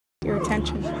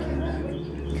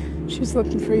attention. She's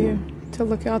looking for you to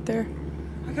look out there.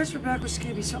 I guess we're back with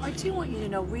Scooby. So I do want you to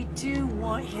know, we do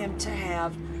want him to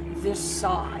have this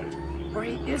side where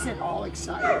he isn't all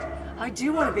excited. I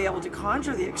do want to be able to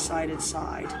conjure the excited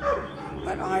side,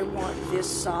 but I want this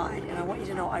side. And I want you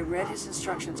to know, I read his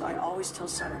instructions. I always tell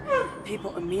Sutter,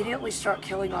 people immediately start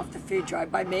killing off the food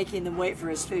drive by making them wait for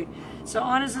his food. So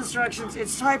on his instructions,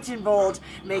 it's typed in bold,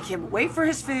 make him wait for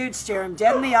his food, stare him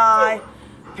dead in the eye,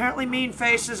 apparently mean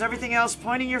faces, everything else,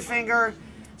 pointing your finger,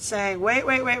 saying wait,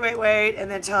 wait, wait, wait, wait,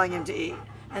 and then telling him to eat.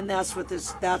 And that's what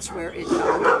that's where it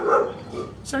goes.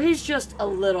 So he's just a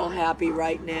little happy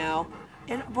right now.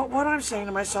 But what I'm saying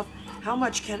to myself, how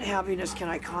much happiness can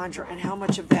I conjure, and how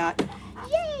much of that,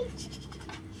 yay,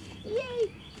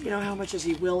 yay, you know, how much is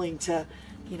he willing to,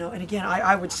 you know, and again,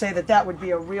 I would say that would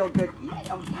be a real good,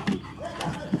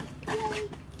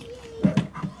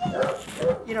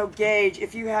 you know, gauge.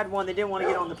 If you had one that didn't want to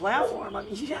get on the platform, I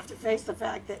mean, you'd have to face the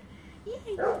fact that, yay,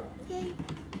 yay.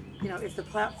 You know, if the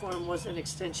platform was an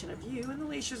extension of you, and the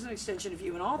leash is an extension of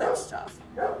you, and all that stuff,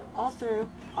 all through,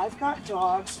 I've got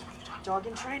dogs, dog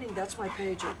in training, that's my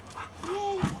pager.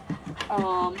 Yay!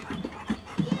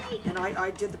 And I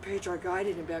did the pager, I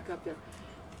guided him back up there.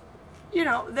 You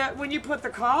know, that when you put the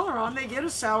collar on, they get a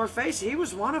sour face. He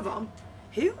was one of them.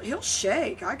 He'll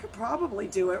shake. I could probably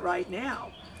do it right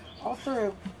now. All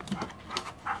through.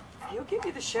 He'll give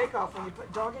you the shake off when you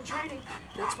put dog in training.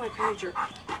 That's my pager.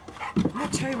 I'm going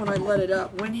to tell you when I let it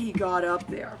up, when he got up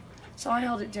there. So I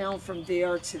held it down from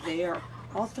there to there.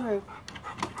 All through.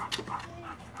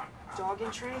 Dog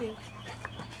in training.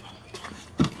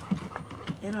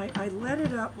 And I let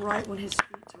it up right when his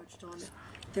feet touched on it.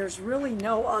 There's really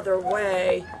no other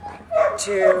way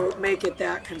to make it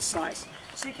that concise.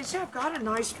 So you can see I've got a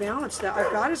nice balance there.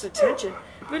 I've got his attention,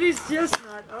 but he's just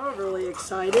not overly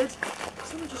excited. So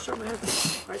let me just show my head.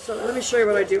 All right, so let me show you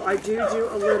what I do. I do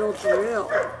a little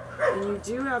drill. And you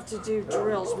do have to do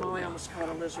drills. Molly almost caught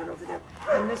a lizard over there.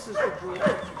 And this is the drill.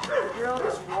 The drill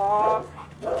is walk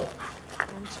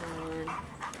and turn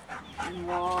and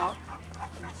walk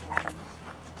and turn.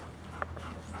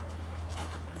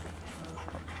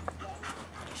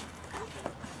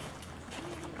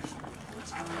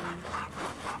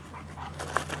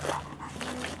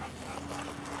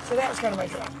 So that was kind of my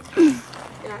drill.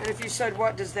 You know, and if you said,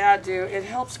 what does that do? It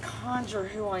helps conjure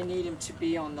who I need him to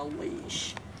be on the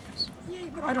leash. Yay,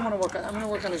 but I don't want to work on, I'm going to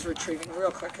work on his retrieving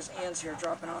real quick because Anne's here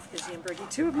dropping off Izzy and Briggy,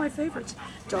 two of my favorites.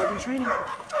 Dog in training. All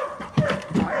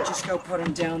right, just go put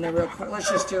him down there real quick. Let's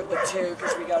just do it with two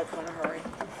because we got to kind of hurry.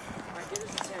 All right, get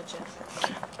his attention.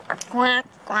 Quack,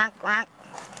 quack, quack.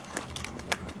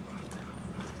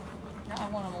 Now I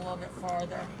want him a little bit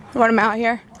farther. You want him out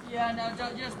here? Yeah,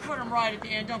 no, just put him right at the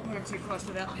end. Don't put him too close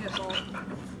to that pit bull.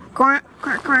 Quack,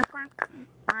 quack, quack, quack.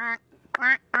 Quack,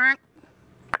 quack, quack.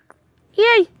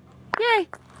 Yay! Yay!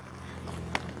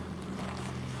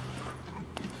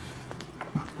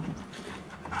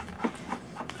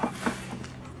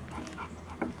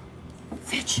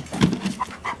 Fitch!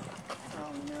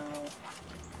 Oh no.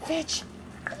 Fitch!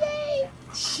 Yay!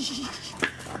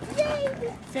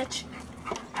 Yay! Fitch!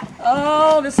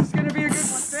 Oh, this is going to be a good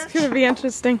one, Fitch. It's going to be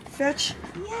interesting. Fitch.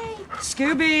 Yay.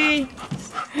 Scooby.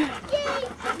 Yay. Yay.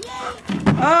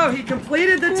 Oh, he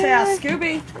completed the task.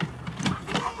 Scooby.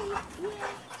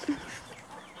 Yay.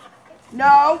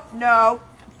 No, no.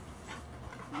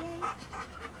 Yay.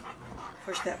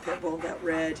 Push that pit bull, that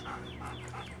red.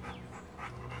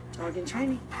 Dog in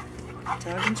training.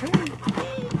 Dog in training.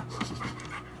 Yay.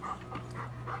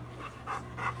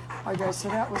 All right, guys, so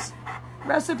that was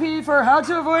recipe for how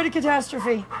to avoid a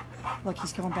catastrophe. Look,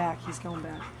 he's going back. He's going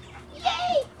back.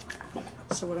 Yay!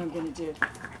 So what I'm going to do,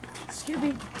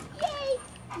 Scooby. Yay!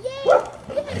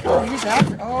 Yay! Oh, he's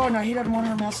after. Oh no, he doesn't want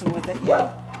her messing with it.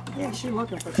 Yeah, she's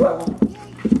looking for trouble.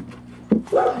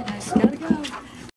 All right, guys, gotta go.